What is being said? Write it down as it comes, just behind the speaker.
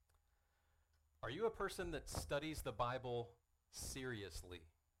Are you a person that studies the Bible seriously?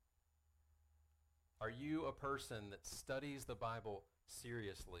 Are you a person that studies the Bible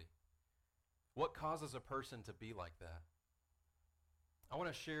seriously? What causes a person to be like that? I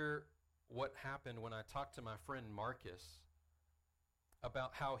want to share what happened when I talked to my friend Marcus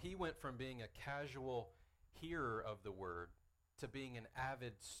about how he went from being a casual hearer of the Word to being an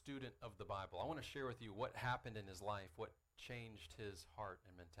avid student of the Bible. I want to share with you what happened in his life, what changed his heart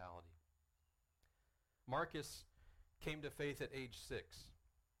and mentality. Marcus came to faith at age 6.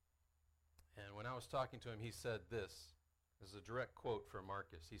 And when I was talking to him, he said this. This is a direct quote from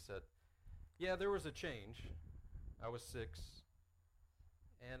Marcus. He said, "Yeah, there was a change. I was 6.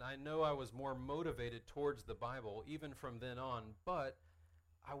 And I know I was more motivated towards the Bible even from then on, but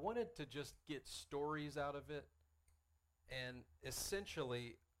I wanted to just get stories out of it. And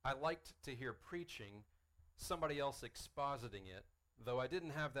essentially, I liked to hear preaching, somebody else expositing it, though I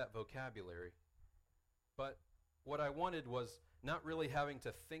didn't have that vocabulary. But what I wanted was not really having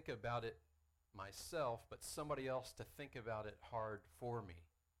to think about it myself, but somebody else to think about it hard for me."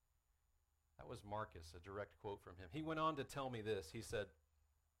 That was Marcus, a direct quote from him. He went on to tell me this. He said,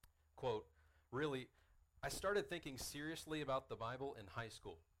 quote, "Really, I started thinking seriously about the Bible in high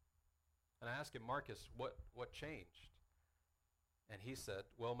school." And I asked him, "Marcus, what changed?" And he said,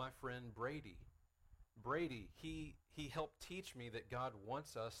 "Well, my friend Brady, he helped teach me that God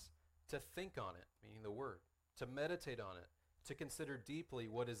wants us to think on it," meaning the Word, to meditate on it, to consider deeply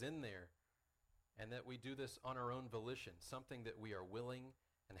what is in there, and that we do this on our own volition, something that we are willing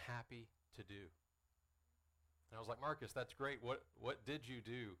and happy to do. And I was like, "Marcus, that's great. What did you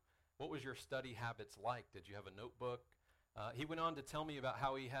do? What was your study habits like? Did you have a notebook?" He went on to tell me about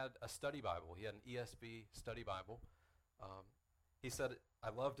how he had a study Bible. He had an ESV study Bible. He said, "I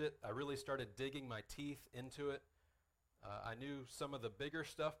loved it. I really started digging my teeth into it. I knew some of the bigger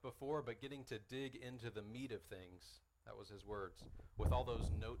stuff before, but getting to dig into the meat of things," that was his words, "with all those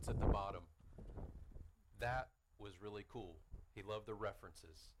notes at the bottom, that was really cool." He loved the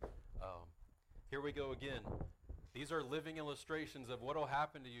references. Here we go again. These are living illustrations of what will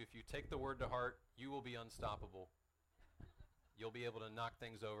happen to you if you take the Word to heart. You will be unstoppable. You'll be able to knock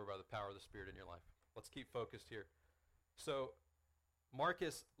things over by the power of the Spirit in your life. Let's keep focused here. So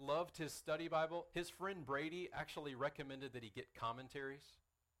Marcus loved his study Bible. His friend Brady actually recommended that he get commentaries.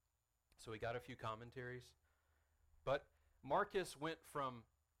 So he got a few commentaries. But Marcus went from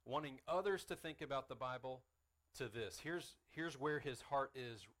wanting others to think about the Bible to this. Here's where his heart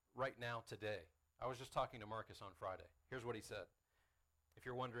is right now today. I was just talking to Marcus on Friday. Here's what he said. If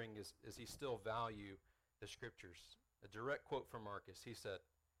you're wondering, is he still value the Scriptures? A direct quote from Marcus. He said,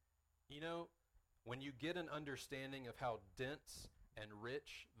 "You know, when you get an understanding of how dense and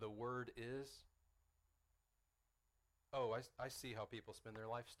rich the Word is, I see how people spend their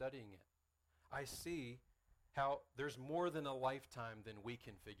life studying it. I see how there's more than a lifetime than we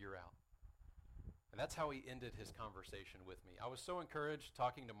can figure out." And that's how he ended his conversation with me. I was so encouraged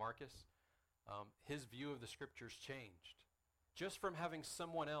talking to Marcus. His view of the Scriptures changed just from having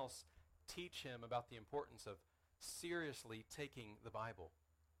someone else teach him about the importance of seriously taking the Bible.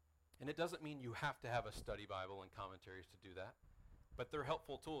 And it doesn't mean you have to have a study Bible and commentaries to do that, but they're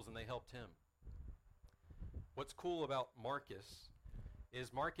helpful tools and they helped him. What's cool about Marcus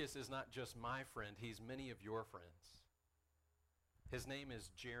is not just my friend, he's many of your friends. His name is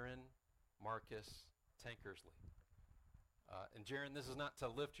Jaron Marcus Tankersley. And Jaron, this is not to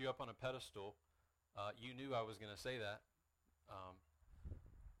lift you up on a pedestal. You knew I was going to say that.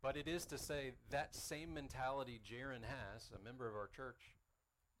 But it is to say that same mentality Jaron has, a member of our church,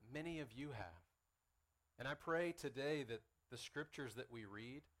 many of you have. And I pray today that the Scriptures that we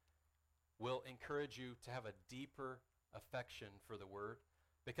read will encourage you to have a deeper affection for the Word.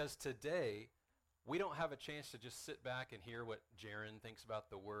 Because today, we don't have a chance to just sit back and hear what Jaron thinks about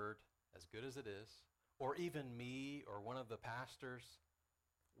the Word, as good as it is, or even me or one of the pastors.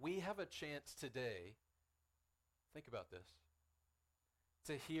 We have a chance today, think about this,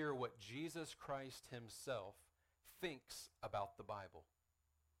 to hear what Jesus Christ himself thinks about the Bible.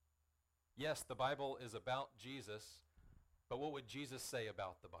 Yes, the Bible is about Jesus, but what would Jesus say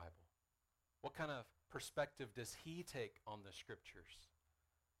about the Bible? What kind of perspective does he take on the Scriptures?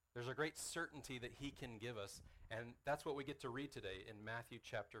 There's a great certainty that he can give us, and that's what we get to read today in Matthew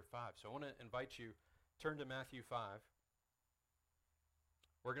chapter 5. So I want to invite you, turn to Matthew 5.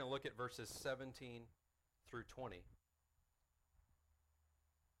 We're going to look at verses 17 through 20.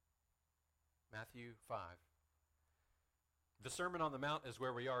 Matthew 5. The Sermon on the Mount is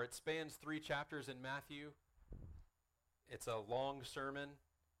where we are. It spans 3 chapters in Matthew. It's a long sermon,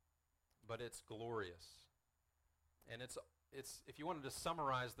 but it's glorious. And it's if you wanted to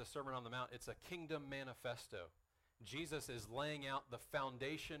summarize the Sermon on the Mount, it's a kingdom manifesto. Jesus is laying out the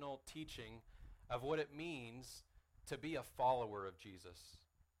foundational teaching of what it means to be a follower of Jesus.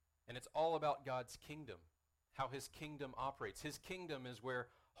 And it's all about God's kingdom, how his kingdom operates. His kingdom is where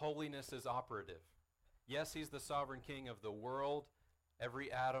holiness is operative. Yes, he's the sovereign king of the world,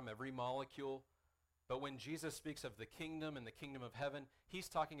 every atom, every molecule. But when Jesus speaks of the kingdom and the kingdom of heaven, he's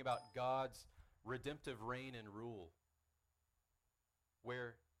talking about God's redemptive reign and rule,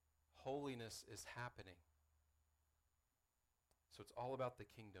 where holiness is happening. So it's all about the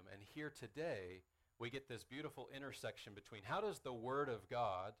kingdom. And here today, we get this beautiful intersection between how does the Word of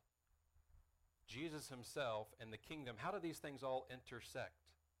God, Jesus himself, and the kingdom, how do these things all intersect?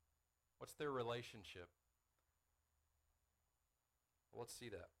 What's their relationship? Well, let's see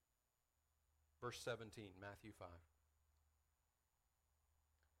that. Verse 17, Matthew 5.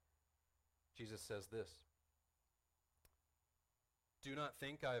 Jesus says this, "Do not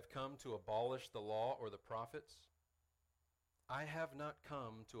think I have come to abolish the law or the prophets. I have not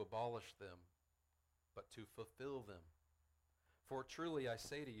come to abolish them, but to fulfill them. For truly I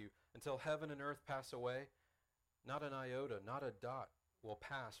say to you, until heaven and earth pass away, not an iota, not a dot will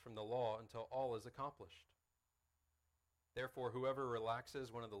pass from the law until all is accomplished. Therefore, whoever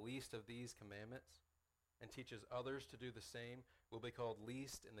relaxes one of the least of these commandments and teaches others to do the same will be called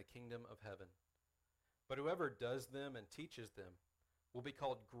least in the kingdom of heaven. But whoever does them and teaches them will be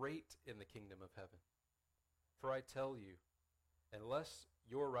called great in the kingdom of heaven. For I tell you, unless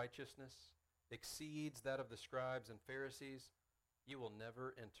your righteousness exceeds that of the scribes and Pharisees, you will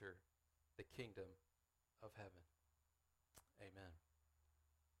never enter the kingdom of heaven." Amen.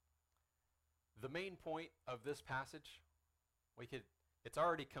 The main point of this passage, it's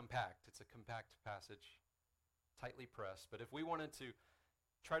already compact. It's a compact passage, tightly pressed. But if we wanted to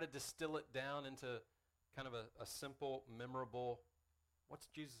try to distill it down into kind of a simple, memorable, what's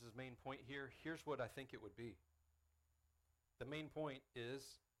Jesus' main point here? Here's what I think it would be. The main point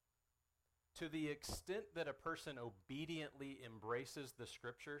is, to the extent that a person obediently embraces the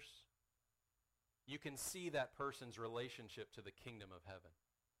Scriptures, you can see that person's relationship to the kingdom of heaven.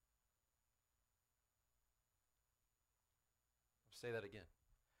 I'll say that again.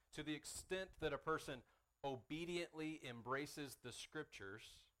 To the extent that a person obediently embraces the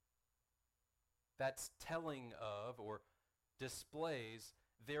Scriptures, that's telling of or displays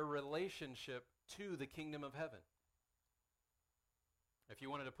their relationship to the kingdom of heaven. If you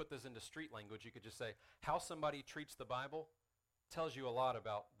wanted to put this into street language, you could just say, how somebody treats the Bible tells you a lot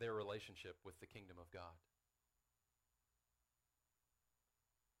about their relationship with the kingdom of God.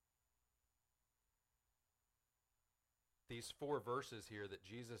 These 4 verses here that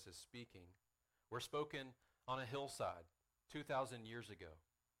Jesus is speaking were spoken on a hillside 2,000 years ago.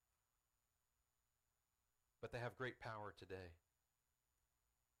 But they have great power today.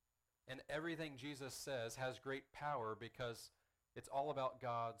 And everything Jesus says has great power because it's all about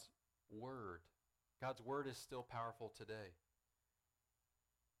God's Word. God's Word is still powerful today.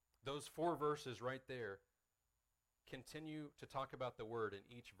 Those 4 verses right there continue to talk about the Word in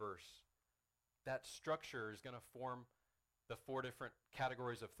each verse. That structure is going to form the 4 different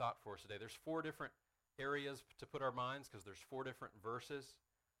categories of thought for us today. There's 4 different areas to put our minds because there's 4 different verses.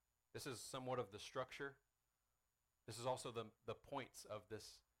 This is somewhat of the structure. This is also the points of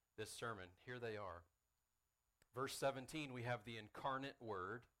this sermon. Here they are. Verse 17, we have the incarnate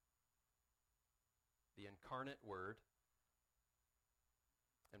Word. The incarnate Word.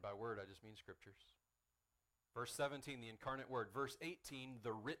 And by word, I just mean Scriptures. Verse 17, the incarnate Word. Verse 18,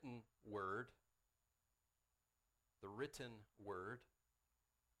 the written Word. The written Word.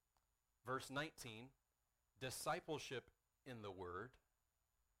 Verse 19, discipleship in the Word.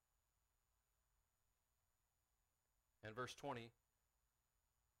 And verse 20,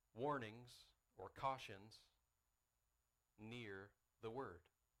 warnings or cautions near the Word.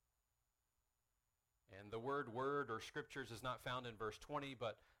 And the word or Scriptures is not found in verse 20,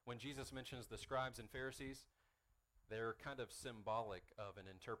 but when Jesus mentions the scribes and Pharisees, they're kind of symbolic of an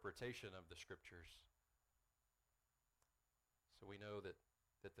interpretation of the Scriptures. So we know that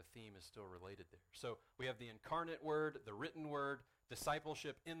the theme is still related there. So we have the incarnate Word, the written Word,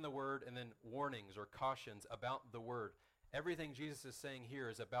 discipleship in the Word, and then warnings or cautions about the Word. Everything Jesus is saying here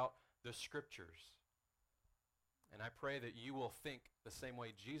is about the Scriptures. And I pray that you will think the same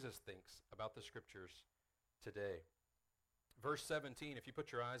way Jesus thinks about the Scriptures today. Verse 17, if you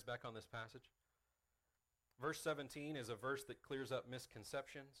put your eyes back on this passage, verse 17 is a verse that clears up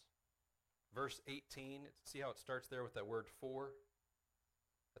misconceptions. Verse 18, see how it starts there with that word for?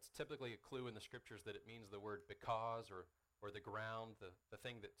 That's typically a clue in the Scriptures that it means the word because or the ground, the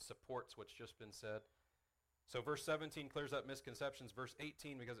thing that supports what's just been said. So verse 17 clears up misconceptions. Verse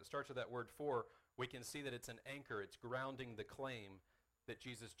 18, because it starts with that word for, we can see that it's an anchor. It's grounding the claim that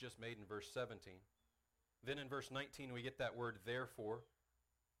Jesus just made in verse 17. Then in verse 19, we get that word therefore,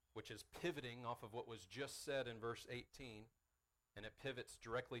 which is pivoting off of what was just said in verse 18, and it pivots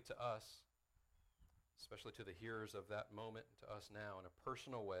directly to us, especially to the hearers of that moment, to us now in a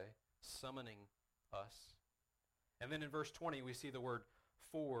personal way, summoning us. And then in verse 20, we see the word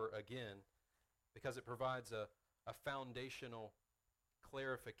for again, because it provides a foundational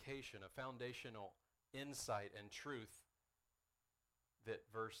clarification, a foundational insight and truth that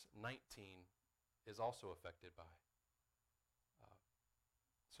verse 19 is also affected by.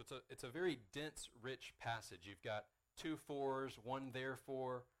 So it's a very dense, rich passage. You've got two fors, one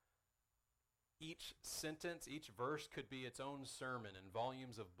therefore. Each sentence, each verse could be its own sermon and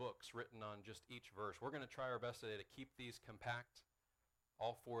volumes of books written on just each verse. We're going to try our best today to keep these compact,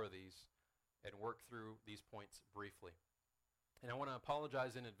 all four of these, and work through these points briefly. And I want to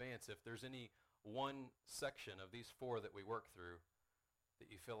apologize in advance if there's any one section of these four that we work through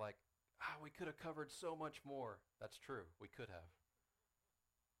that you feel like, we could have covered so much more. That's true. We could have.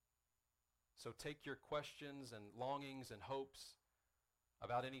 So take your questions and longings and hopes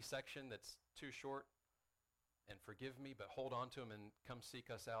about any section that's too short and forgive me, but hold on to them and come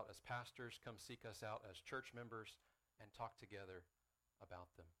seek us out as pastors, come seek us out as church members, and talk together about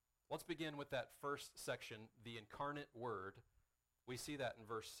them. Let's begin with that first section, the incarnate word. We see that in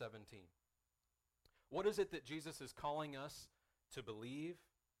verse 17. What is it that Jesus is calling us to believe?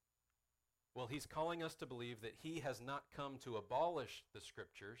 Well, he's calling us to believe that he has not come to abolish the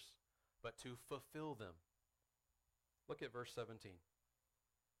scriptures, but to fulfill them. Look at verse 17.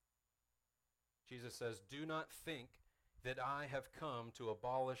 Jesus says, "Do not think that I have come to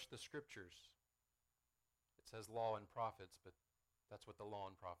abolish the scriptures." It says law and prophets, but that's what the law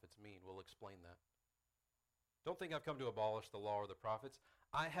and prophets mean. We'll explain that. Don't think I've come to abolish the law or the prophets.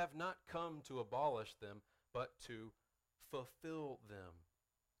 I have not come to abolish them, but to fulfill them.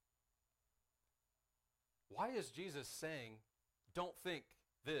 Why is Jesus saying, don't think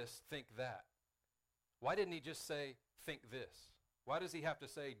this, think that? Why didn't he just say, think this? Why does he have to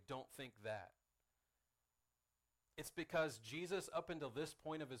say, don't think that? It's because Jesus, up until this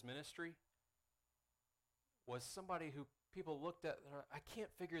point of his ministry, was somebody who people looked at, I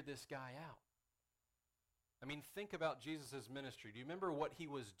can't figure this guy out. I mean, think about Jesus' ministry. Do you remember what he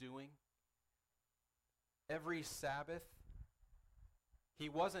was doing? Every Sabbath, he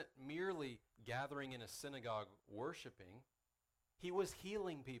wasn't merely gathering in a synagogue worshiping. He was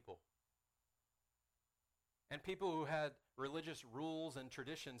healing people. And people who had religious rules and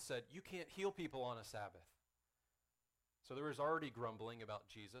traditions said, you can't heal people on a Sabbath. So there was already grumbling about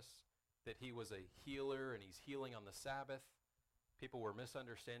Jesus, that he was a healer and he's healing on the Sabbath. People were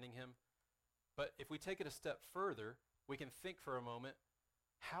misunderstanding him. But if we take it a step further, we can think for a moment,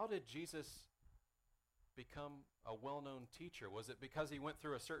 how did Jesus become a well-known teacher? Was it because he went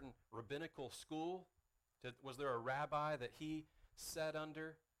through a certain rabbinical school? Was there a rabbi that he sat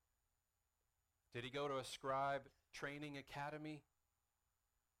under? Did he go to a scribe training academy?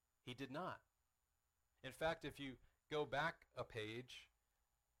 He did not. In fact, if you go back a page,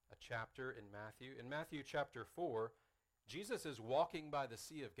 a chapter in Matthew chapter 4, Jesus is walking by the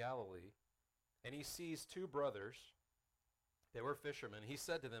Sea of Galilee, and he sees two brothers. They were fishermen. He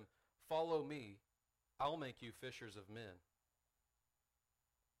said to them, "Follow me, I'll make you fishers of men."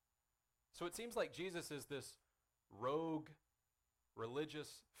 So it seems like Jesus is this rogue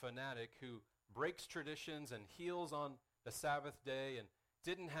religious fanatic who breaks traditions and heals on the Sabbath day and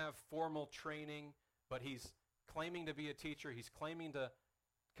didn't have formal training, but he's claiming to be a teacher. He's claiming to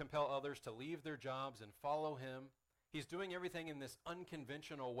compel others to leave their jobs and follow him. He's doing everything in this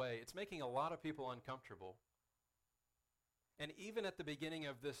unconventional way. It's making a lot of people uncomfortable. And even at the beginning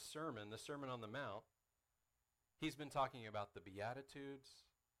of this sermon, the Sermon on the Mount, he's been talking about the Beatitudes,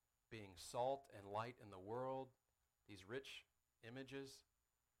 being salt and light in the world, these rich images.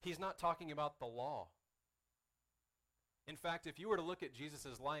 He's not talking about the law. In fact, if you were to look at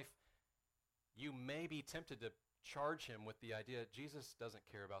Jesus' life, you may be tempted to charge him with the idea that Jesus doesn't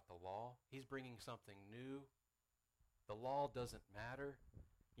care about the law. He's bringing something new. The law doesn't matter.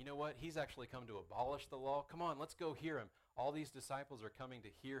 You know what? He's actually come to abolish the law. Come on, let's go hear him. All these disciples are coming to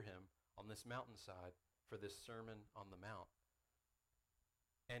hear him on this mountainside for this Sermon on the Mount.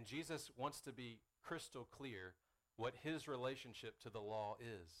 And Jesus wants to be crystal clear what his relationship to the law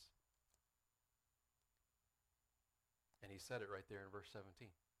is. And he said it right there in verse 17.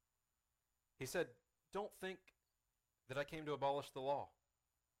 He said, "Don't think that I came to abolish the law."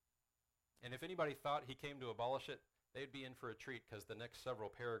 And if anybody thought he came to abolish it, they'd be in for a treat because the next several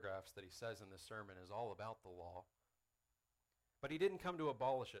paragraphs that he says in this sermon is all about the law. But he didn't come to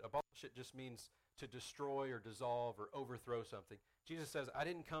abolish it. Abolish it just means to destroy or dissolve or overthrow something. Jesus says, I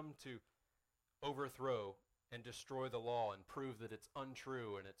didn't come to overthrow and destroy the law and prove that it's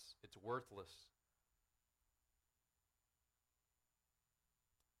untrue and it's worthless.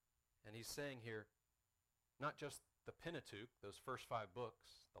 And he's saying here, not just the Pentateuch, those first 5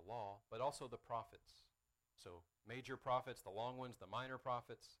 books, the law, but also the prophets. So major prophets, the long ones, the minor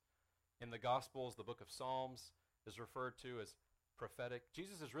prophets. In the Gospels, the book of Psalms is referred to as prophetic.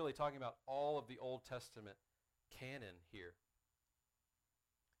 Jesus is really talking about all of the Old Testament canon here.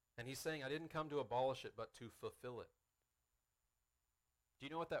 And he's saying, I didn't come to abolish it, but to fulfill it. Do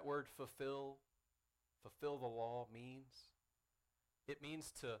you know what that word fulfill the law means? It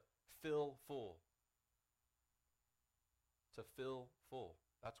means to fill full. To fill full.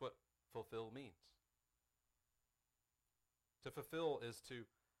 That's what fulfill means. To fulfill is to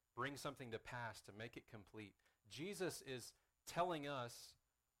bring something to pass, to make it complete. Jesus is telling us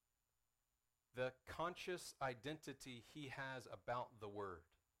the conscious identity he has about the Word.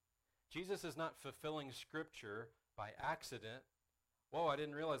 Jesus is not fulfilling Scripture by accident. Whoa, I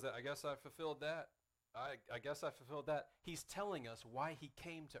didn't realize that. I guess I fulfilled that. I guess I fulfilled that. He's telling us why he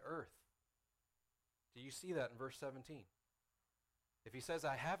came to earth. Do you see that in verse 17? If he says,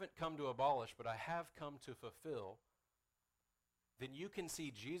 I haven't come to abolish, but I have come to fulfill, then you can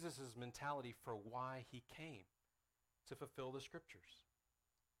see Jesus' mentality for why he came, to fulfill the Scriptures.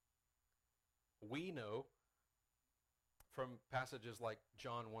 We know from passages like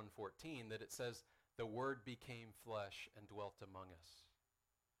John 1:14 that it says, the Word became flesh and dwelt among us.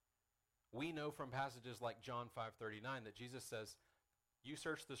 We know from passages like John 5:39 that Jesus says, you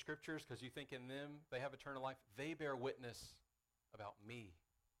search the Scriptures because you think in them they have eternal life. They bear witness about me.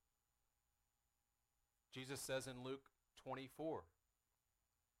 Jesus says in Luke 24,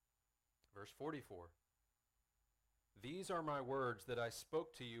 verse 44, these are my words that I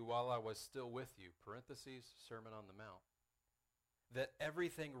spoke to you while I was still with you, parentheses, Sermon on the Mount, that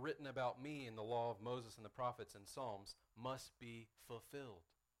everything written about me in the law of Moses and the prophets and Psalms must be fulfilled.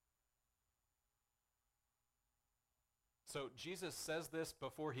 So Jesus says this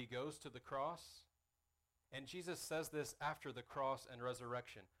before he goes to the cross, and Jesus says this after the cross and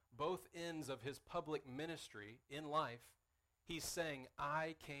resurrection. Both ends of his public ministry in life, he's saying,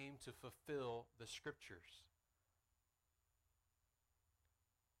 I came to fulfill the Scriptures.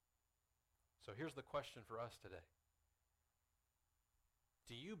 So here's the question for us today.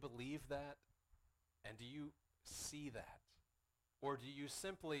 Do you believe that? And do you see that? Or do you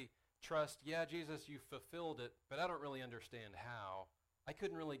simply trust, yeah, Jesus, you fulfilled it, but I don't really understand how. I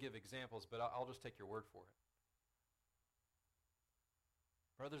couldn't really give examples, but I'll just take your word for it.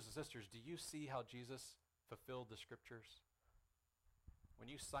 Brothers and sisters, do you see how Jesus fulfilled the Scriptures? When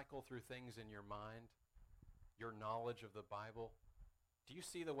you cycle through things in your mind, your knowledge of the Bible, do you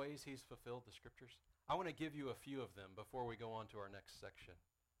see the ways he's fulfilled the Scriptures? I want to give you a few of them before we go on to our next section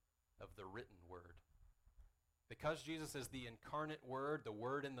of the written word. Because Jesus is the incarnate Word, the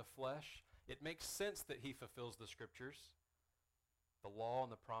Word in the flesh, it makes sense that he fulfills the Scriptures, the law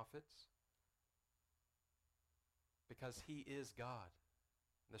and the prophets, because he is God.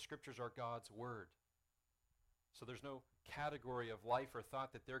 And the Scriptures are God's Word. So there's no category of life or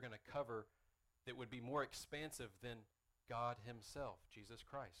thought that they're going to cover that would be more expansive than God himself, Jesus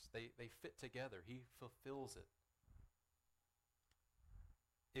Christ. They fit together. He fulfills it.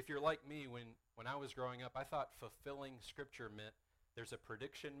 If you're like me, when I was growing up, I thought fulfilling Scripture meant there's a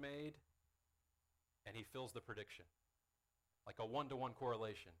prediction made and he fills the prediction. Like a one-to-one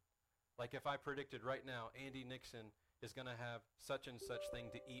correlation. Like if I predicted right now, Andy Nixon is going to have such and such thing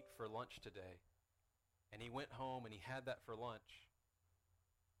to eat for lunch today, and he went home and he had that for lunch,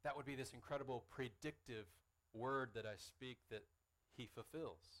 that would be this incredible predictive word that I speak that he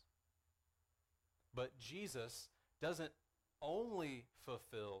fulfills. But Jesus doesn't only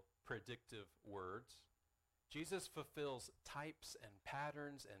fulfill predictive words. Jesus fulfills types and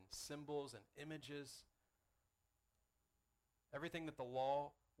patterns and symbols and images. Everything that the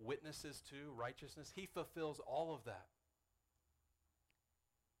law witnesses to, righteousness, he fulfills all of that.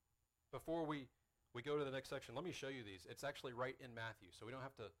 Before we go to the next section, let me show you these. It's actually right in Matthew, so we don't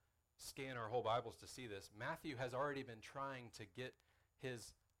have to scan our whole Bibles to see this. Matthew has already been trying to get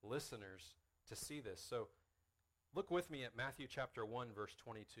his listeners to see this. So look with me at Matthew chapter 1, verse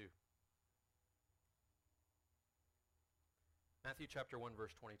 22. Matthew chapter 1,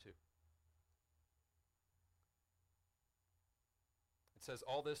 verse 22. It says,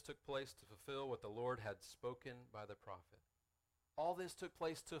 all this took place to fulfill what the Lord had spoken by the prophet. All this took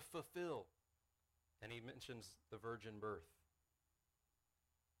place to fulfill. And he mentions the virgin birth.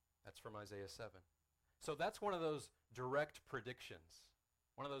 That's from Isaiah 7. So that's one of those direct predictions,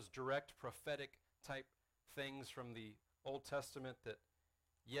 one of those direct prophetic type things from the Old Testament that,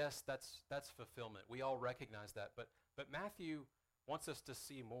 yes, that's fulfillment. We all recognize that. But Matthew wants us to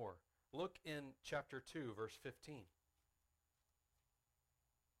see more. Look in chapter 2, verse 15.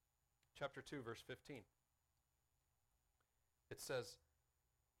 Chapter 2, verse 15. It says,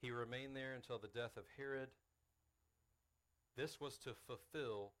 he remained there until the death of Herod. This was to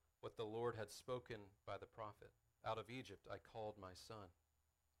fulfill what the Lord had spoken by the prophet. Out of Egypt I called my son.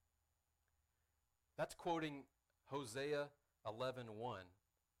 That's quoting Hosea 11:1,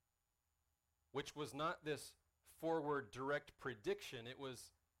 which was not this forward direct prediction. It was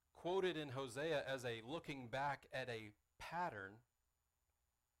quoted in Hosea as a looking back at a pattern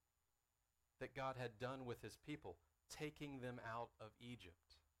that God had done with his people, taking them out of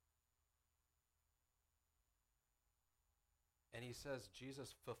Egypt. And he says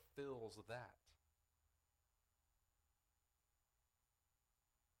Jesus fulfills that.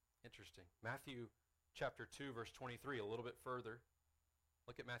 Interesting. Matthew chapter 2, verse 23, a little bit further.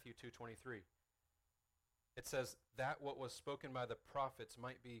 Look at Matthew 2:23. It says, that what was spoken by the prophets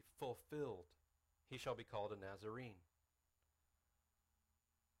might be fulfilled. He shall be called a Nazarene.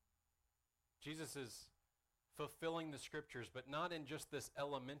 Jesus is fulfilling the scriptures, but not in just this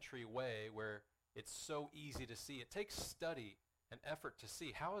elementary way where it's so easy to see. It takes study and effort to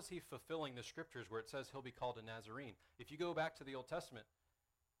see. How is he fulfilling the scriptures where it says he'll be called a Nazarene? If you go back to the Old Testament,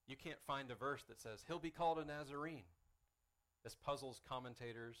 you can't find a verse that says he'll be called a Nazarene. This puzzles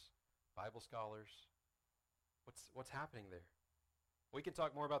commentators, Bible scholars. What's happening there? We can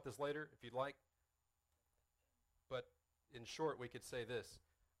talk more about this later if you'd like. But in short, we could say this.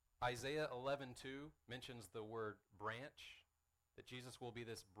 Isaiah 11:2 mentions the word branch, that Jesus will be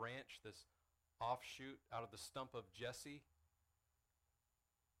this branch, this offshoot out of the stump of Jesse.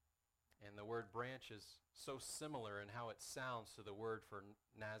 And the word branch is so similar in how it sounds to the word for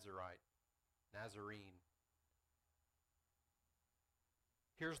Nazarite, Nazarene.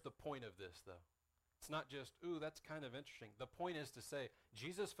 Here's the point of this, though. It's not just, ooh, that's kind of interesting. The point is to say,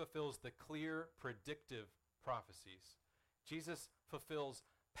 Jesus fulfills the clear, predictive prophecies. Jesus fulfills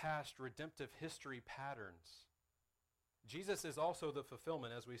past redemptive history patterns. Jesus is also the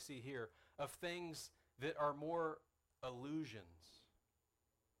fulfillment, as we see here, of things that are more illusions.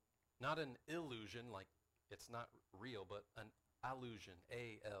 Not an illusion, like it's not real, but an allusion,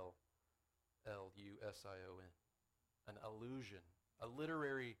 A-L-L-U-S-I-O-N. An allusion, a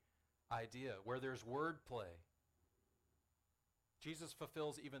literary idea where there's wordplay. Jesus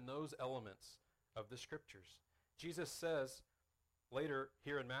fulfills even those elements of the scriptures. Jesus says later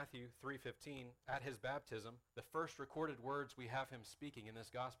here in Matthew 3:15, at his baptism, the first recorded words we have him speaking in this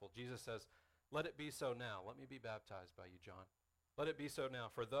gospel, Jesus says, let it be so now. Let me be baptized by you, John. Let it be so now,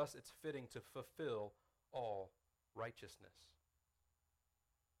 for thus it's fitting to fulfill all righteousness.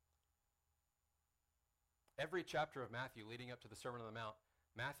 Every chapter of Matthew leading up to the Sermon on the Mount,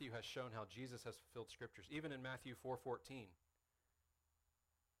 Matthew has shown how Jesus has fulfilled scriptures, even in Matthew 4:14.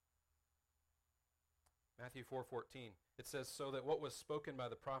 Matthew 4:14, it says, so that what was spoken by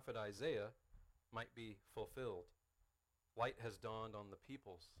the prophet Isaiah might be fulfilled. Light has dawned on the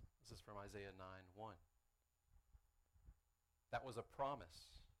peoples. This is from Isaiah 9:1. That was a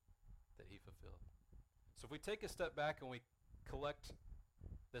promise that he fulfilled. So if we take a step back and we collect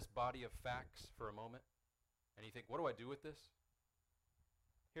this body of facts for a moment, and you think, what do I do with this?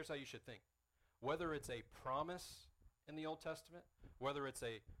 Here's how you should think. Whether it's a promise in the Old Testament, whether it's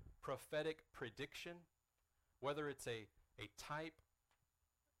a prophetic prediction, whether it's a type,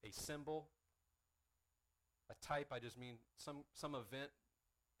 a symbol. A type, I just mean some event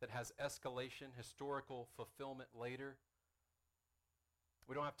that has escalation, historical fulfillment later.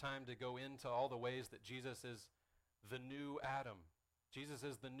 We don't have time to go into all the ways that Jesus is the new Adam. Jesus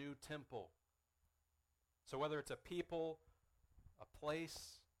is the new temple. So whether it's a people, a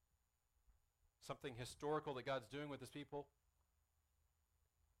place, something historical that God's doing with his people,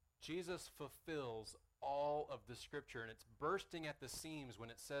 Jesus fulfills all of the scripture, and it's bursting at the seams when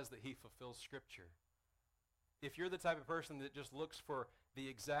it says that he fulfills scripture. If you're the type of person that just looks for the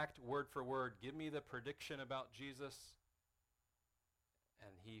exact word for word, give me the prediction about Jesus,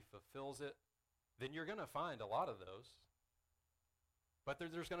 and he fulfills it, then you're going to find a lot of those. But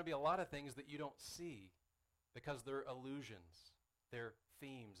there's going to be a lot of things that you don't see because they're illusions, they're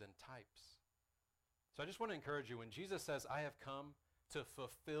themes and types. So I just want to encourage you, when Jesus says, I have come to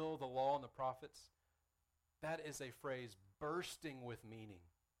fulfill the law and the prophets, that is a phrase bursting with meaning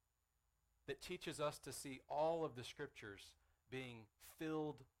that teaches us to see all of the scriptures being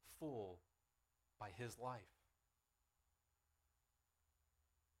filled full by his life.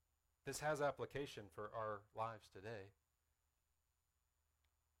 This has application for our lives today.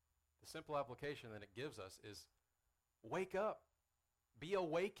 The simple application that it gives us is wake up, be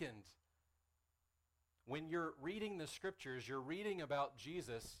awakened. When you're reading the scriptures, you're reading about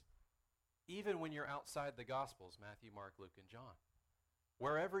Jesus even when you're outside the Gospels, Matthew, Mark, Luke, and John.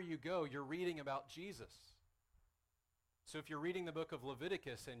 Wherever you go, you're reading about Jesus. So if you're reading the book of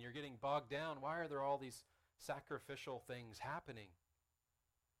Leviticus and you're getting bogged down, why are there all these sacrificial things happening?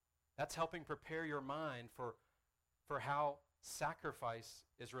 That's helping prepare your mind for how sacrifice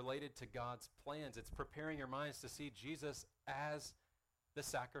is related to God's plans. It's preparing your minds to see Jesus as the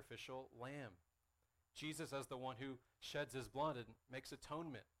sacrificial lamb. Jesus as the one who sheds his blood and makes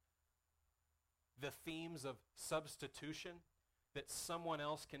atonement. The themes of substitution, that someone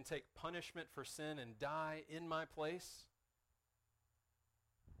else can take punishment for sin and die in my place.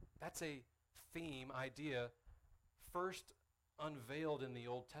 That's a theme, idea, first unveiled in the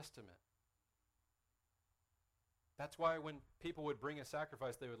Old Testament. That's why when people would bring a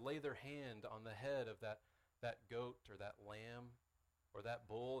sacrifice, they would lay their hand on the head of that goat or that lamb or that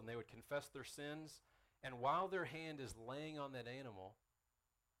bull, and they would confess their sins. And while their hand is laying on that animal,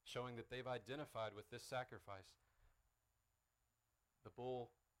 showing that they've identified with this sacrifice, the bull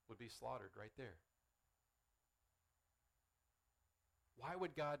would be slaughtered right there. Why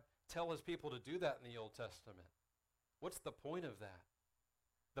would God tell his people to do that in the Old Testament? What's the point of that?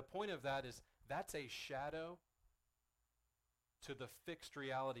 The point of that is that's a shadow to the fixed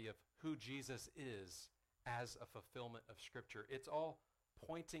reality of who Jesus is as a fulfillment of Scripture. It's all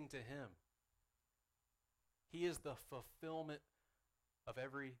pointing to him. He is the fulfillment of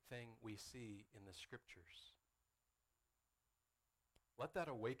everything we see in the Scriptures. Let that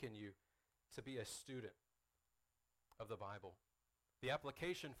awaken you to be a student of the Bible. The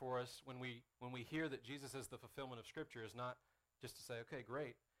application for us when we hear that Jesus is the fulfillment of Scripture is not just to say, okay,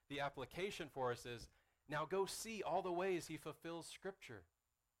 great. The application for us is, now go see all the ways he fulfills Scripture.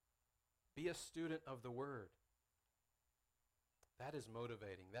 Be a student of the Word. That is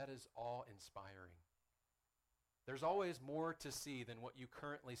motivating. That is awe-inspiring. There's always more to see than what you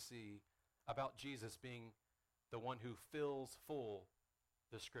currently see about Jesus being the one who fills full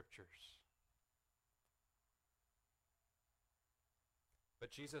the Scriptures. But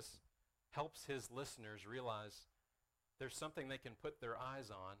Jesus helps his listeners realize there's something they can put their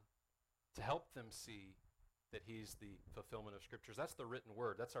eyes on to help them see that he's the fulfillment of Scriptures. That's the written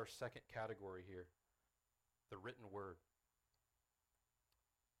word. That's our second category here, the written word.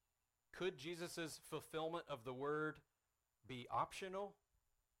 Could Jesus' fulfillment of the word be optional?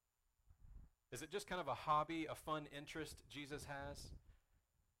 Is it just kind of a hobby, a fun interest Jesus has?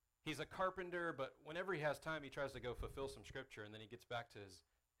 He's a carpenter, but whenever he has time, he tries to go fulfill some Scripture, and then he gets back to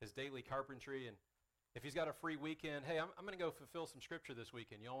his daily carpentry. And if he's got a free weekend, hey, I'm going to go fulfill some Scripture this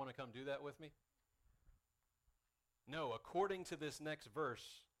weekend. Y'all want to come do that with me? No, according to this next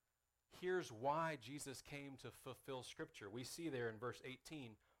verse, here's why Jesus came to fulfill Scripture. We see there in verse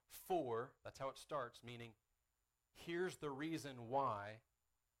 18, for, that's how it starts, meaning here's the reason why.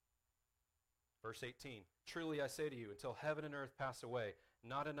 Verse 18, truly I say to you, until heaven and earth pass away,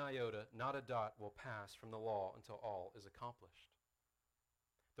 not an iota, not a dot will pass from the law until all is accomplished.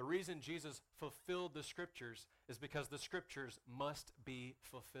 The reason Jesus fulfilled the Scriptures is because the Scriptures must be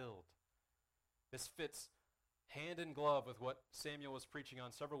fulfilled. This fits hand in glove with what Samuel was preaching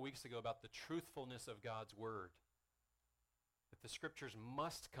on several weeks ago about the truthfulness of God's Word. That the Scriptures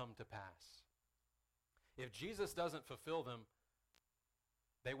must come to pass. If Jesus doesn't fulfill them,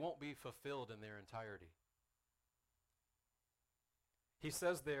 they won't be fulfilled in their entirety. He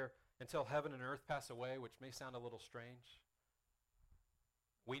says there, until heaven and earth pass away, which may sound a little strange.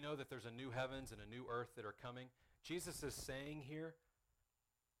 We know that there's a new heavens and a new earth that are coming. Jesus is saying here,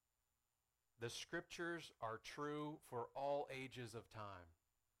 the Scriptures are true for all ages of time.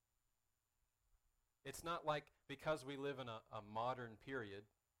 It's not like because we live in a modern period,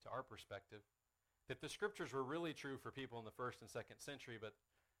 to our perspective, that the Scriptures were really true for people in the 1st and 2nd century, but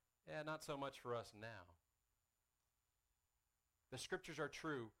not so much for us now. The Scriptures are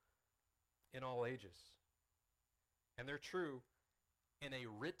true in all ages. And they're true in a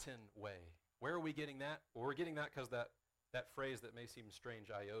written way. Where are we getting that? Well, we're getting that because that phrase that may seem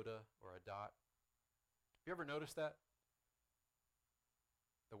strange, iota or a dot. Have you ever noticed that?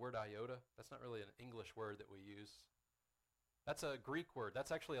 The word iota, that's not really an English word that we use. That's a Greek word.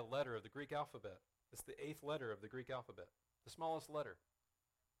 That's actually a letter of the Greek alphabet. It's the 8th letter of the Greek alphabet, the smallest letter.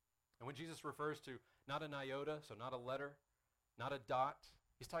 And when Jesus refers to not an iota, so not a letter, not a dot,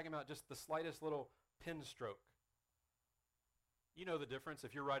 he's talking about just the slightest little pen stroke. You know the difference.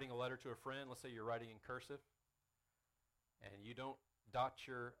 If you're writing a letter to a friend, let's say you're writing in cursive, and you don't dot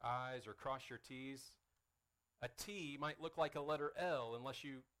your I's or cross your T's, a T might look like a letter L unless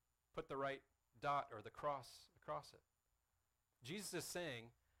you put the right dot or the cross across it. Jesus is saying,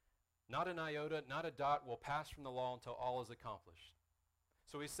 not an iota, not a dot will pass from the law until all is accomplished.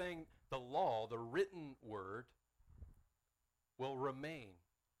 So he's saying the law, the written word, will remain.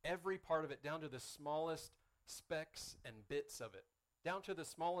 Every part of it, down to the smallest specks and bits of it, down to the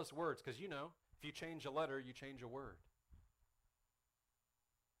smallest words, because you know, if you change a letter, you change a word.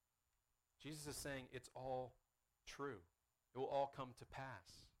 Jesus is saying it's all true. It will all come to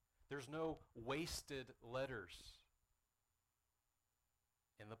pass. There's no wasted letters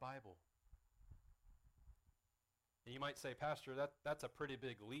in the Bible. And you might say, Pastor, that's a pretty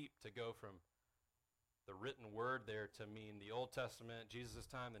big leap to go from the written word there to mean the Old Testament, Jesus'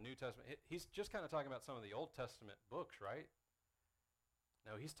 time, the New Testament. He's just kind of talking about some of the Old Testament books, right?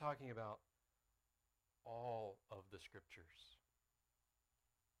 No, he's talking about all of the Scriptures.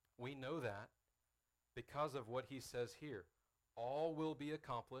 We know that because of what he says here. All will be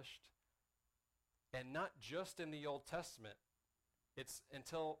accomplished, and not just in the Old Testament. It's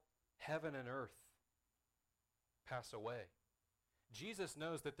until heaven and earth pass away. Jesus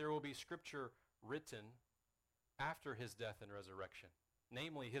knows that there will be Scripture written after his death and resurrection,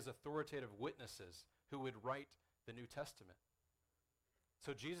 namely his authoritative witnesses who would write the New Testament.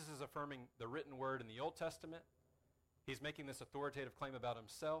 So Jesus is affirming the written word in the Old Testament. He's making this authoritative claim about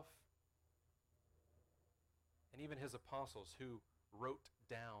himself. And even his apostles who wrote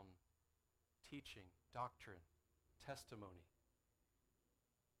down teaching, doctrine, testimony.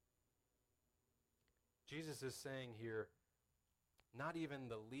 Jesus is saying here, not even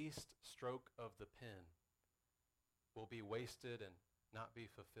the least stroke of the pen will be wasted and not be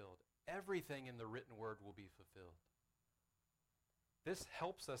fulfilled. Everything in the written word will be fulfilled. This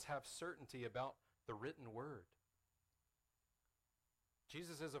helps us have certainty about the written word.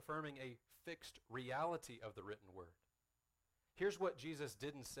 Jesus is affirming a fixed reality of the written word. Here's what Jesus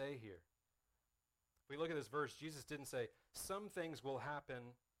didn't say here. If we look at this verse, Jesus didn't say, some things will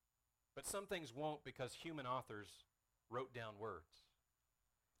happen, but some things won't because human authors wrote down words.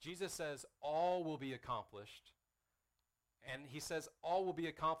 Jesus says all will be accomplished, and he says all will be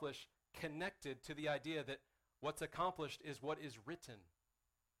accomplished connected to the idea that what's accomplished is what is written.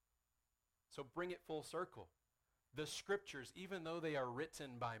 So bring it full circle. The Scriptures, even though they are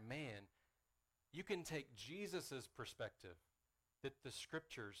written by man, you can take Jesus' perspective that the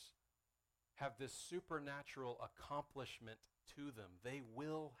Scriptures have this supernatural accomplishment to them. They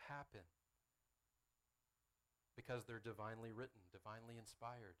will happen because they're divinely written, divinely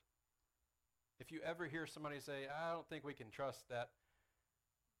inspired. If you ever hear somebody say, I don't think we can trust that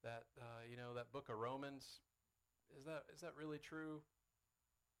book of Romans, is that really true?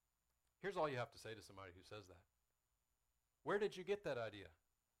 Here's all you have to say to somebody who says that. Where did you get that idea?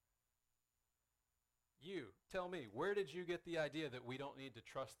 You, tell me, where did you get the idea that we don't need to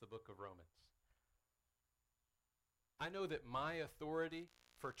trust the book of Romans? I know that my authority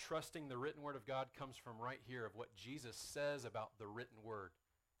for trusting the written word of God comes from right here of what Jesus says about the written word.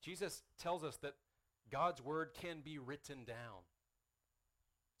 Jesus tells us that God's word can be written down.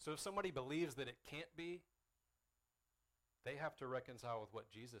 So if somebody believes that it can't be, they have to reconcile with what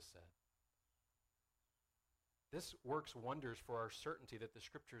Jesus said. This works wonders for our certainty that the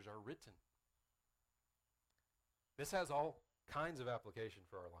Scriptures are written. This has all kinds of application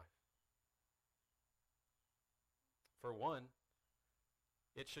for our life. For one,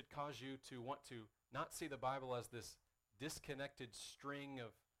 it should cause you to want to not see the Bible as this disconnected string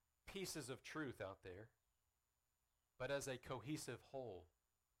of pieces of truth out there, but as a cohesive whole.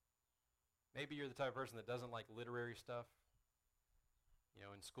 Maybe you're the type of person that doesn't like literary stuff. You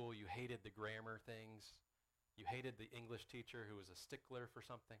know, in school you hated the grammar things. You hated the English teacher who was a stickler for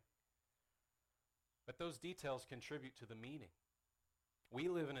something. But those details contribute to the meaning. We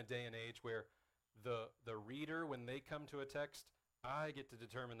live in a day and age where the reader, when they come to a text, I get to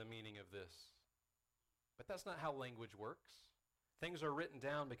determine the meaning of this. But that's not how language works. Things are written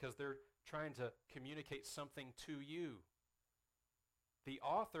down because they're trying to communicate something to you. The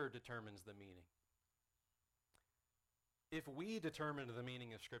author determines the meaning. If we determined the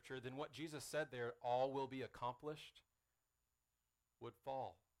meaning of Scripture, then what Jesus said there, all will be accomplished, would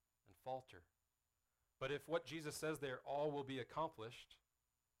fall and falter. But if what Jesus says there, all will be accomplished,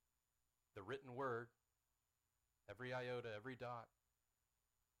 the written word, every iota, every dot,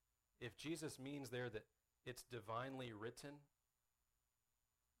 if Jesus means there that it's divinely written,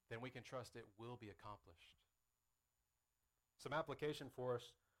 then we can trust it will be accomplished. Some application for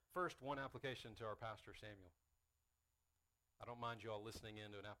us. First, one application to our pastor, Samuel. I don't mind you all listening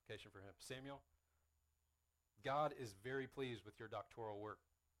in to an application for him. Samuel, God is very pleased with your doctoral work.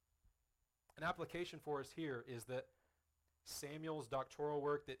 An application for us here is that Samuel's doctoral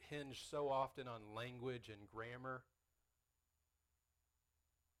work that hinged so often on language and grammar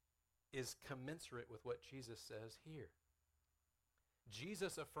is commensurate with what Jesus says here.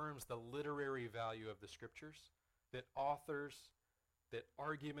 Jesus affirms the literary value of the Scriptures, that authors, that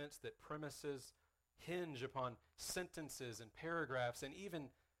arguments, that premises hinge upon sentences and paragraphs and even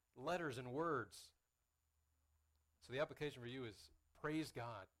letters and words. So the application for you is praise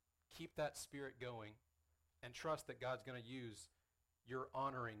God, keep that spirit going, and trust that God's going to use your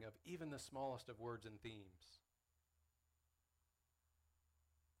honoring of even the smallest of words and themes.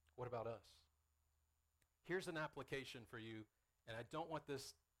 What about us? Here's an application for you, and I don't want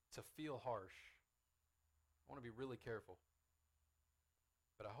this to feel harsh. I want to be really careful.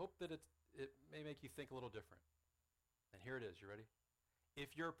 But I hope that it may make you think a little different. And here it is. You ready?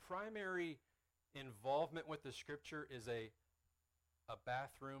 If your primary involvement with the Scripture is a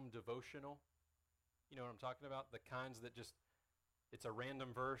bathroom devotional, you know what I'm talking about? The kinds that just, it's a random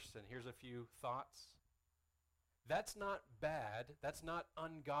verse and here's a few thoughts. That's not bad. That's not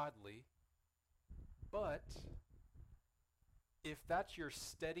ungodly. But if that's your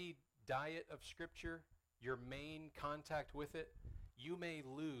steady diet of Scripture, your main contact with it, you may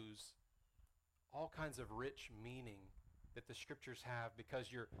lose all kinds of rich meaning that the Scriptures have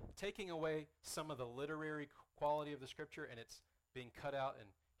because you're taking away some of the literary quality of the Scripture and it's being cut out, and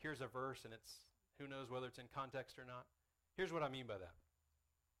here's a verse and it's, who knows whether it's in context or not. Here's what I mean by that.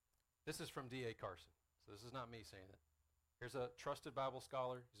 This is from D.A. Carson. So this is not me saying it. Here's a trusted Bible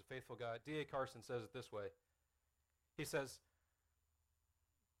scholar. He's a faithful guy. D.A. Carson says it this way. He says,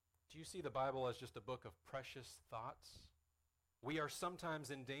 do you see the Bible as just a book of precious thoughts? We are sometimes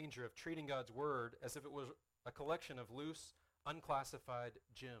in danger of treating God's Word as if it was a collection of loose, unclassified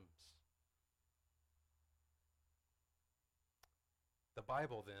gems. The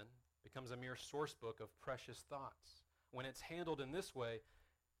Bible, then, becomes a mere source book of precious thoughts. When it's handled in this way,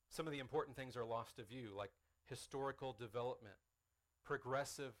 some of the important things are lost to view, like historical development,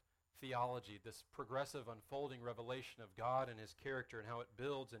 progressive theology, this progressive unfolding revelation of God and his character and how it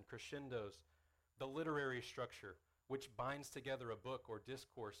builds and crescendos, the literary structure, which binds together a book or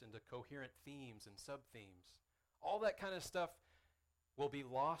discourse into coherent themes and sub-themes. All that kind of stuff will be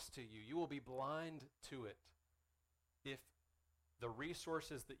lost to you. You will be blind to it if the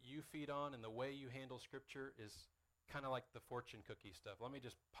resources that you feed on and the way you handle Scripture is kind of like the fortune cookie stuff. Let me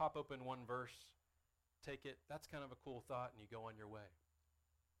just pop open one verse, take it. That's kind of a cool thought, and you go on your way.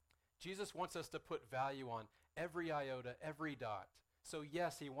 Jesus wants us to put value on every iota, every dot. So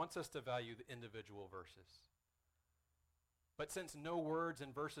yes, he wants us to value the individual verses. But since no words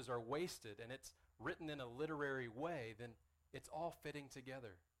and verses are wasted and it's written in a literary way, then it's all fitting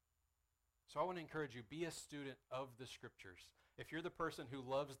together. So I want to encourage you, be a student of the Scriptures. If you're the person who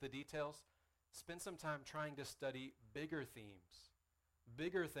loves the details, spend some time trying to study bigger themes,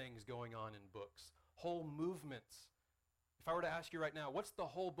 bigger things going on in books, whole movements. If I were to ask you right now, what's the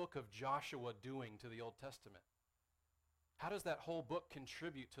whole book of Joshua doing to the Old Testament? How does that whole book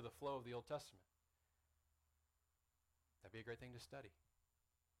contribute to the flow of the Old Testament? That'd be a great thing to study.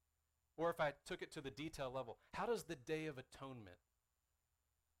 Or if I took it to the detail level, how does the Day of Atonement,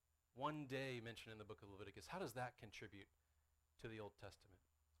 one day mentioned in the book of Leviticus, how does that contribute to the Old Testament?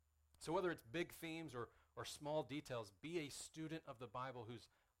 So whether it's big themes or small details, be a student of the Bible who's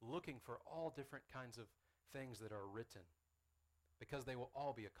looking for all different kinds of things that are written, because they will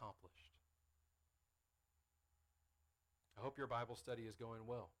all be accomplished. I hope your Bible study is going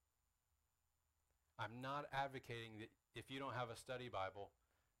well. I'm not advocating that if you don't have a study Bible,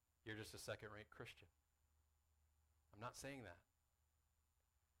 you're just a second-rate Christian. I'm not saying that.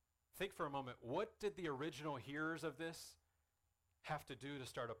 Think for a moment, what did the original hearers of this have to do to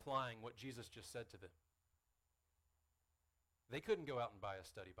start applying what Jesus just said to them? They couldn't go out and buy a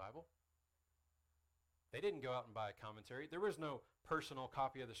study Bible. They didn't go out and buy a commentary. There was no personal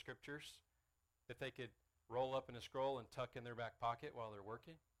copy of the Scriptures that they could roll up in a scroll and tuck in their back pocket while they're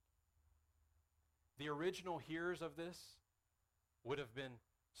working. The original hearers of this would have been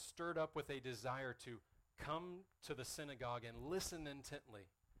stirred up with a desire to come to the synagogue and listen intently.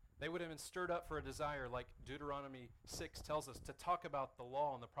 They would have been stirred up for a desire, like Deuteronomy 6 tells us, to talk about the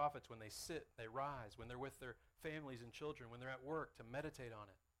law and the prophets when they sit, they rise, when they're with their families and children, when they're at work, to meditate on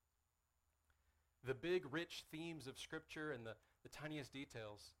it. The big, rich themes of Scripture and the tiniest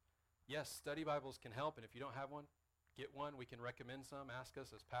details. Yes, study Bibles can help, and if you don't have one, get one. We can recommend some. Ask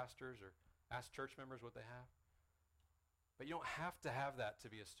us as pastors or ask church members what they have. But you don't have to have that to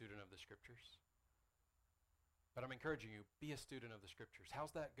be a student of the Scriptures. But I'm encouraging you, be a student of the Scriptures.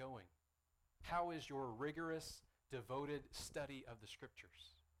 How's that going? How is your rigorous, devoted study of the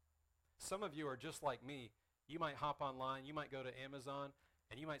Scriptures? Some of you are just like me. You might hop online, you might go to Amazon,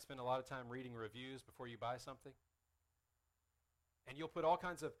 and you might spend a lot of time reading reviews before you buy something. And you'll put all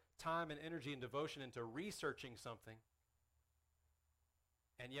kinds of time and energy and devotion into researching something.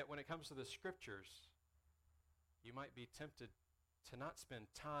 And yet when it comes to the Scriptures, you might be tempted to not spend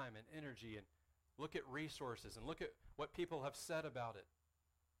time and energy and look at resources and look at what people have said about it.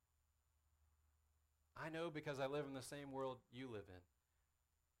 I know because I live in the same world you live in.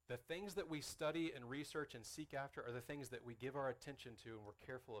 The things that we study and research and seek after are the things that we give our attention to and we're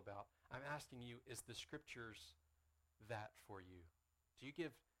careful about. I'm asking you, is the Scriptures that for you? Do you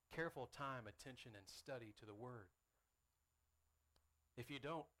give careful time, attention, and study to the Word? If you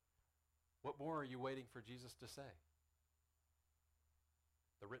don't, what more are you waiting for Jesus to say?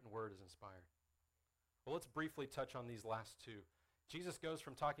 The written Word is inspired. Well, let's briefly touch on these last two. Jesus goes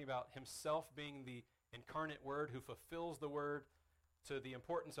from talking about himself being the incarnate Word who fulfills the Word to the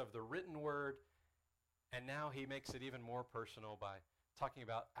importance of the written Word, and now he makes it even more personal by talking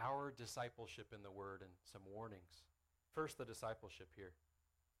about our discipleship in the Word and some warnings. First, the discipleship here.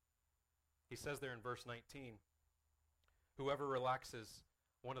 He says there in verse 19, whoever relaxes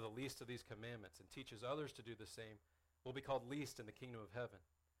one of the least of these commandments and teaches others to do the same will be called least in the kingdom of heaven.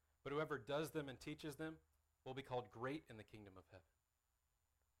 But whoever does them and teaches them will be called great in the kingdom of heaven.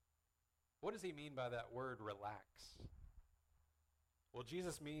 What does he mean by that word, relax? Well,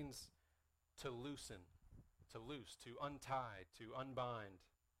 Jesus means to loosen, to loose, to untie, to unbind,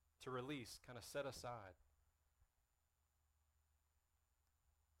 to release, kind of set aside.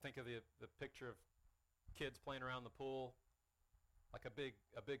 Think of the picture of kids playing around the pool, like a big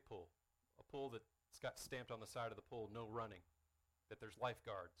pool, a pool that's got stamped on the side of the pool, no running, that there's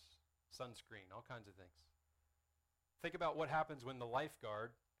lifeguards, sunscreen, all kinds of things. Think about what happens when the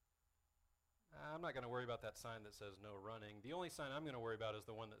lifeguard, I'm not going to worry about that sign that says no running. The only sign I'm going to worry about is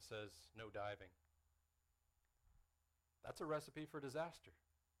the one that says no diving. That's a recipe for disaster.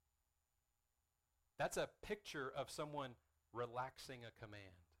 That's a picture of someone relaxing a command.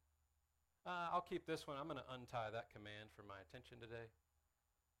 I'll keep this one. I'm going to untie that command for my attention today.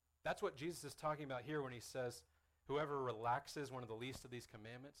 That's what Jesus is talking about here when he says, whoever relaxes one of the least of these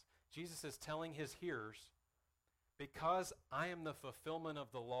commandments. Jesus is telling his hearers, because I am the fulfillment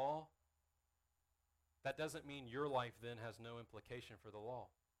of the law, that doesn't mean your life then has no implication for the law.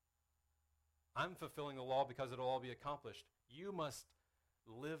 I'm fulfilling the law because it'll all be accomplished. You must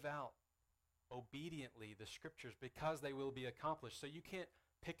live out obediently the Scriptures because they will be accomplished. So you can't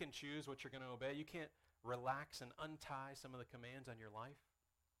pick and choose what you're going to obey. You can't relax and untie some of the commands on your life.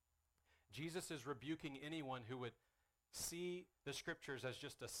 Jesus is rebuking anyone who would see the Scriptures as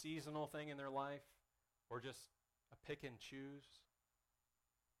just a seasonal thing in their life or just a pick and choose.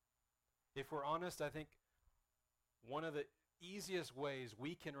 If we're honest, I think one of the easiest ways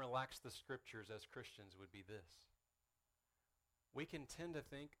we can relax the Scriptures as Christians would be this. We can tend to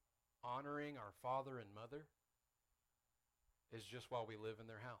think honoring our father and mother is just while we live in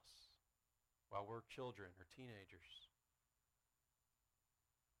their house, while we're children or teenagers.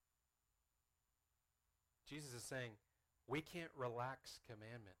 Jesus is saying we can't relax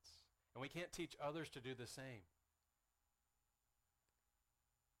commandments, and we can't teach others to do the same.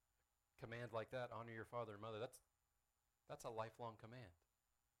 Command like that, honor your father and mother, that's a lifelong command.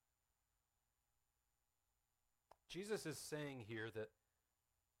 Jesus is saying here that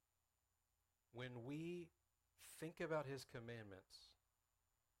when we think about his commandments,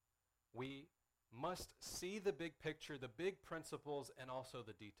 we must see the big picture, the big principles, and also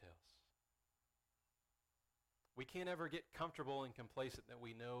the details. We can't ever get comfortable and complacent that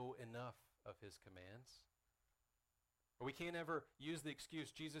we know enough of his commands. Or we can't ever use the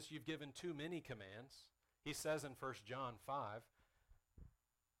excuse, Jesus, you've given too many commands. He says in 1 John 5,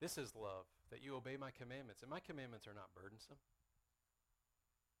 this is love, that you obey my commandments, and my commandments are not burdensome.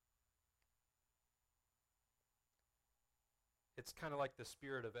 It's kind of like the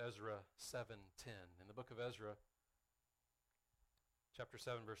spirit of Ezra 7:10. In the book of Ezra, chapter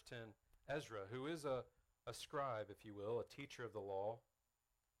 7, verse 10, Ezra, who is a scribe, if you will, a teacher of the law,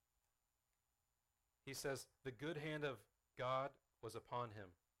 he says, the good hand of God was upon him,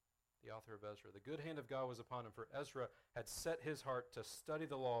 the author of Ezra. The good hand of God was upon him, for Ezra had set his heart to study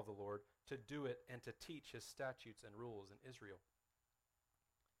the law of the Lord, to do it, and to teach his statutes and rules in Israel.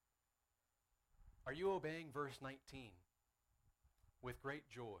 Are you obeying verse 19 with great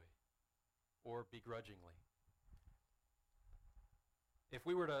joy or begrudgingly? If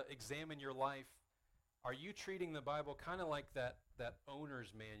we were to examine your life, are you treating the Bible kind of like that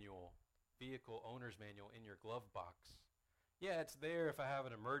owner's manual vehicle owner's manual in your glove box. Yeah, it's there if I have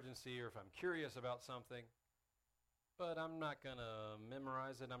an emergency or if I'm curious about something, but I'm not going to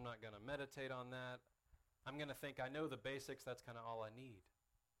memorize it. I'm not going to meditate on that. I'm going to think I know the basics. That's kind of all I need.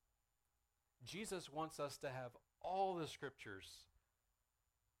 Jesus wants us to have all the scriptures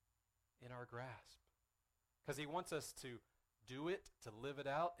in our grasp because he wants us to do it, to live it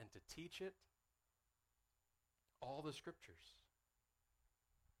out, and to teach it. All the scriptures.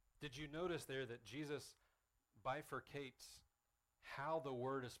 Did you notice there that Jesus bifurcates how the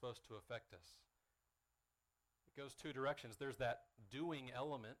word is supposed to affect us? It goes two directions. There's that doing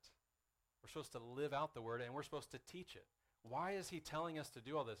element. We're supposed to live out the word, and we're supposed to teach it. Why is he telling us to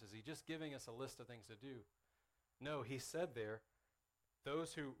do all this? Is he just giving us a list of things to do? No, he said there,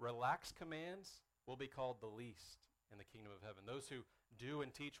 those who relax commands will be called the least in the kingdom of heaven. Those who do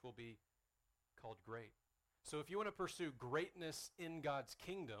and teach will be called great. So if you want to pursue greatness in God's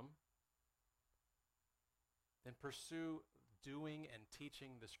kingdom, then pursue doing and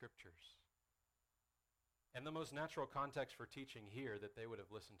teaching the scriptures. And the most natural context for teaching here that they would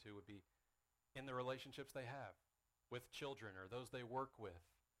have listened to would be in the relationships they have with children or those they work with.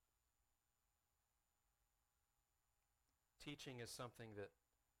 Teaching is something that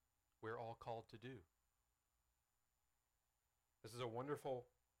we're all called to do. This is a wonderful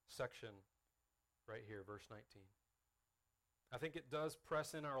section right here, verse 19. I think it does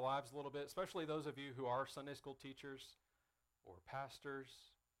press in our lives a little bit, especially those of you who are Sunday school teachers or pastors.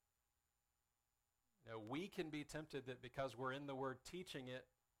 You know, we can be tempted that because we're in the Word teaching it,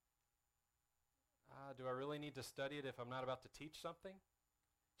 do I really need to study it if I'm not about to teach something?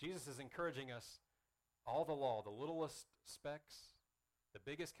 Jesus is encouraging us, all the law, the littlest specks, the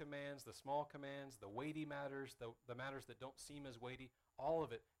biggest commands, the small commands, the weighty matters, the matters that don't seem as weighty, all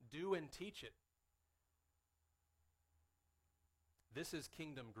of it, do and teach it. This is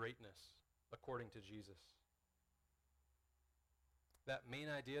kingdom greatness, according to Jesus. That main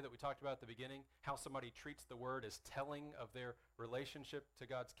idea that we talked about at the beginning, how somebody treats the word as telling of their relationship to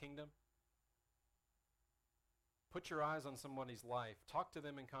God's kingdom. Put your eyes on somebody's life. Talk to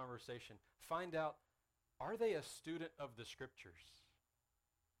them in conversation. Find out, are they a student of the scriptures?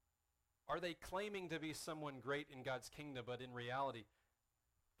 Are they claiming to be someone great in God's kingdom, but in reality,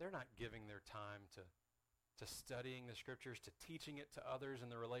 they're not giving their time to studying the scriptures, to teaching it to others in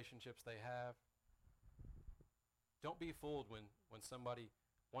the relationships they have? Don't be fooled when somebody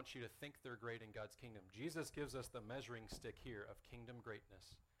wants you to think they're great in God's kingdom. Jesus gives us the measuring stick here of kingdom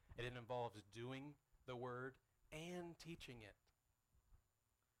greatness. And it involves doing the word and teaching it.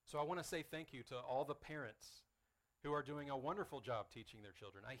 So I want to say thank you to all the parents who are doing a wonderful job teaching their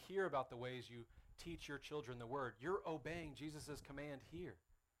children. I hear about the ways you teach your children the word. You're obeying Jesus' command here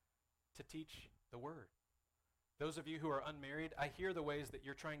to teach the word. Those of you who are unmarried, I hear the ways that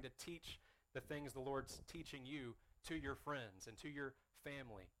you're trying to teach the things the Lord's teaching you to your friends and to your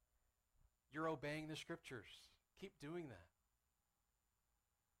family. You're obeying the scriptures. Keep doing that.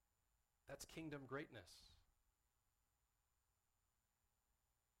 That's kingdom greatness.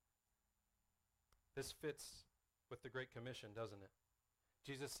 This fits with the Great Commission, doesn't it?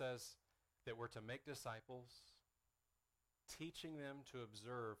 Jesus says that we're to make disciples, teaching them to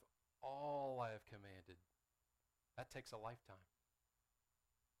observe all I have commanded. That takes a lifetime.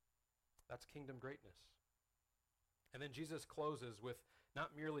 That's kingdom greatness. And then Jesus closes with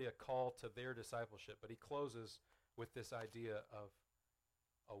not merely a call to their discipleship, but he closes with this idea of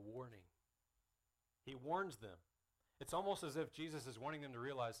a warning. He warns them. It's almost as if Jesus is wanting them to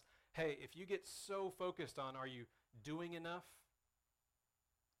realize, hey, if you get so focused on are you doing enough,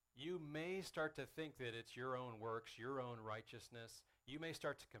 you may start to think that it's your own works, your own righteousness. You may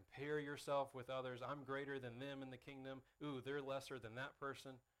start to compare yourself with others. I'm greater than them in the kingdom. Ooh, they're lesser than that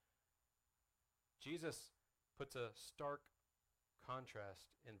person. Jesus puts a stark contrast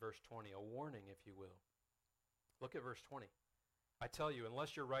in verse 20, a warning, if you will. Look at verse 20. I tell you,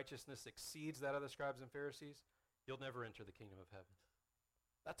 unless your righteousness exceeds that of the scribes and Pharisees, you'll never enter the kingdom of heaven.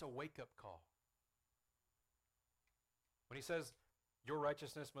 That's a wake-up call. When he says your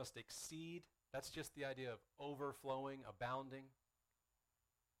righteousness must exceed, that's just the idea of overflowing, abounding.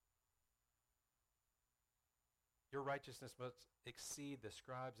 Your righteousness must exceed the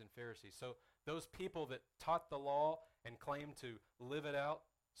scribes and Pharisees. So those people that taught the law and claimed to live it out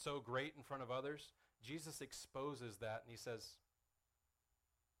so great in front of others, Jesus exposes that and he says,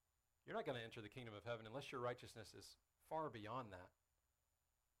 you're not going to enter the kingdom of heaven unless your righteousness is far beyond that.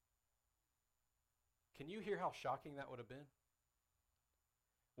 Can you hear how shocking that would have been?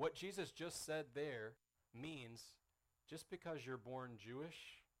 What Jesus just said there means just because you're born Jewish,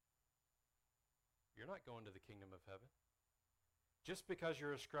 you're not going to the kingdom of heaven. Just because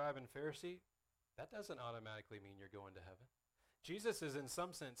you're a scribe and Pharisee, that doesn't automatically mean you're going to heaven. Jesus is in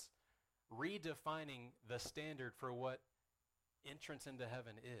some sense redefining the standard for what entrance into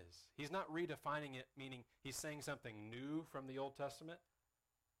heaven is. He's not redefining it, meaning he's saying something new from the Old Testament,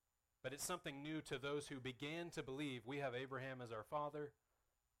 but it's something new to those who began to believe we have Abraham as our father,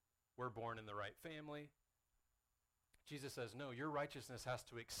 we're born in the right family. Jesus says, no, your righteousness has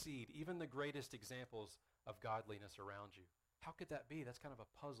to exceed even the greatest examples of godliness around you. How could that be? That's kind of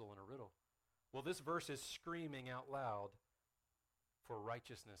a puzzle and a riddle. Well, this verse is screaming out loud for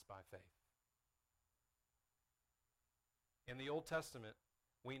righteousness by faith. In the Old Testament,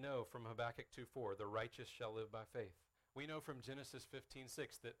 we know from Habakkuk 2:4, the righteous shall live by faith. We know from Genesis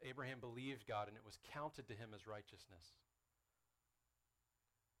 15:6 that Abraham believed God and it was counted to him as righteousness.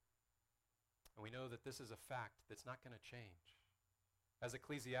 And we know that this is a fact that's not going to change. As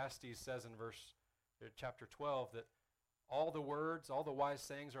Ecclesiastes says in chapter 12, that all the words, all the wise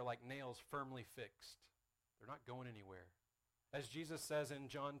sayings are like nails firmly fixed. They're not going anywhere. As Jesus says in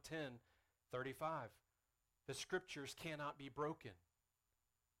John 10:35, the scriptures cannot be broken.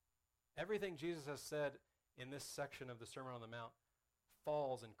 Everything Jesus has said in this section of the Sermon on the Mount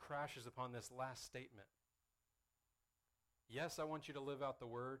falls and crashes upon this last statement. Yes, I want you to live out the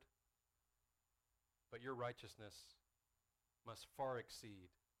word, but your righteousness must far exceed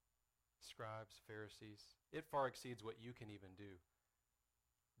scribes, Pharisees. It far exceeds what you can even do.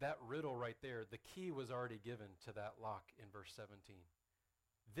 That riddle right there, the key was already given to that lock in verse 17.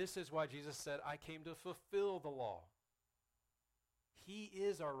 This is why Jesus said, I came to fulfill the law. He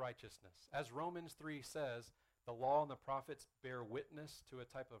is our righteousness. As Romans 3 says, the law and the prophets bear witness to a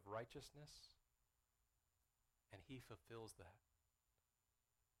type of righteousness, and he fulfills that.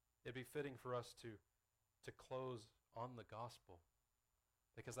 It'd be fitting for us to close on the gospel,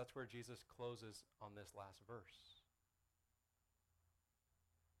 because that's where Jesus closes on this last verse.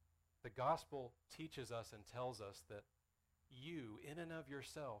 The gospel teaches us and tells us that you, in and of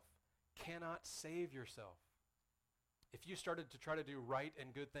yourself, cannot save yourself. If you started to try to do right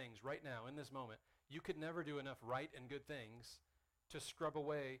and good things right now, in this moment, you could never do enough right and good things to scrub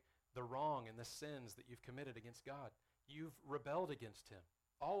away the wrong and the sins that you've committed against God. You've rebelled against him.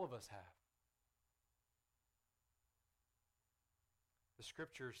 All of us have. The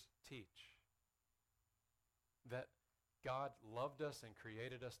scriptures teach that God loved us and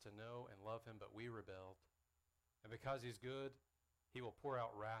created us to know and love him, but we rebelled. And because he's good, he will pour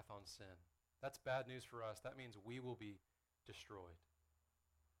out wrath on sin. That's bad news for us. That means we will be destroyed.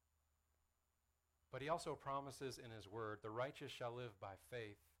 But he also promises in his word, the righteous shall live by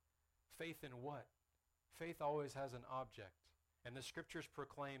faith. Faith in what? Faith always has an object. And the scriptures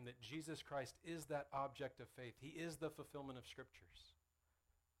proclaim that Jesus Christ is that object of faith. He is the fulfillment of scriptures.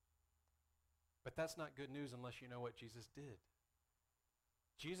 But that's not good news unless you know what Jesus did.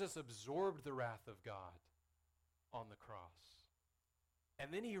 Jesus absorbed the wrath of God on the cross.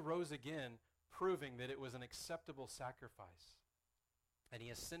 And then he rose again, proving that it was an acceptable sacrifice. And he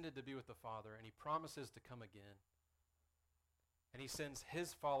ascended to be with the Father, and he promises to come again. And he sends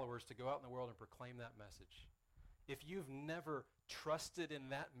his followers to go out in the world and proclaim that message. If you've never trusted in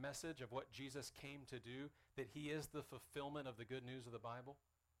that message of what Jesus came to do, that he is the fulfillment of the good news of the Bible,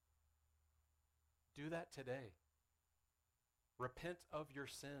 do that today. Repent of your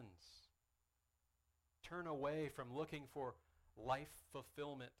sins. Turn away from looking for life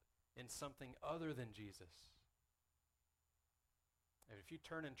fulfillment in something other than Jesus. And if you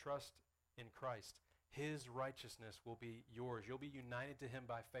turn and trust in Christ, his righteousness will be yours. You'll be united to him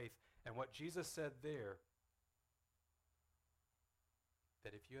by faith. And what Jesus said there,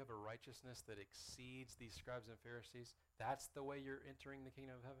 that if you have a righteousness that exceeds these scribes and Pharisees, that's the way you're entering the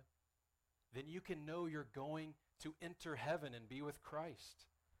kingdom of heaven, then you can know you're going to enter heaven and be with Christ,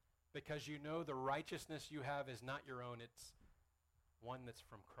 because you know the righteousness you have is not your own. It's one that's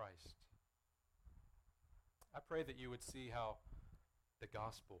from Christ. I pray that you would see how the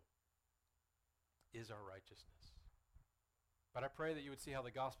gospel is our righteousness. But I pray that you would see how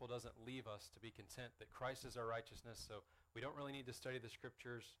the gospel doesn't leave us to be content that Christ is our righteousness, so we don't really need to study the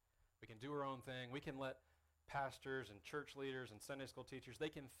scriptures. We can do our own thing. We can let pastors and church leaders and Sunday school teachers, they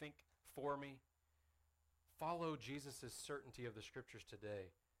can think for me. Follow Jesus' certainty of the scriptures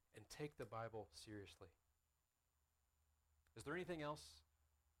today and take the Bible seriously. Is there anything else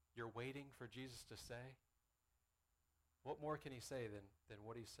you're waiting for Jesus to say? What more can he say than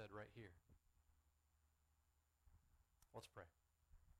what he said right here? Let's pray.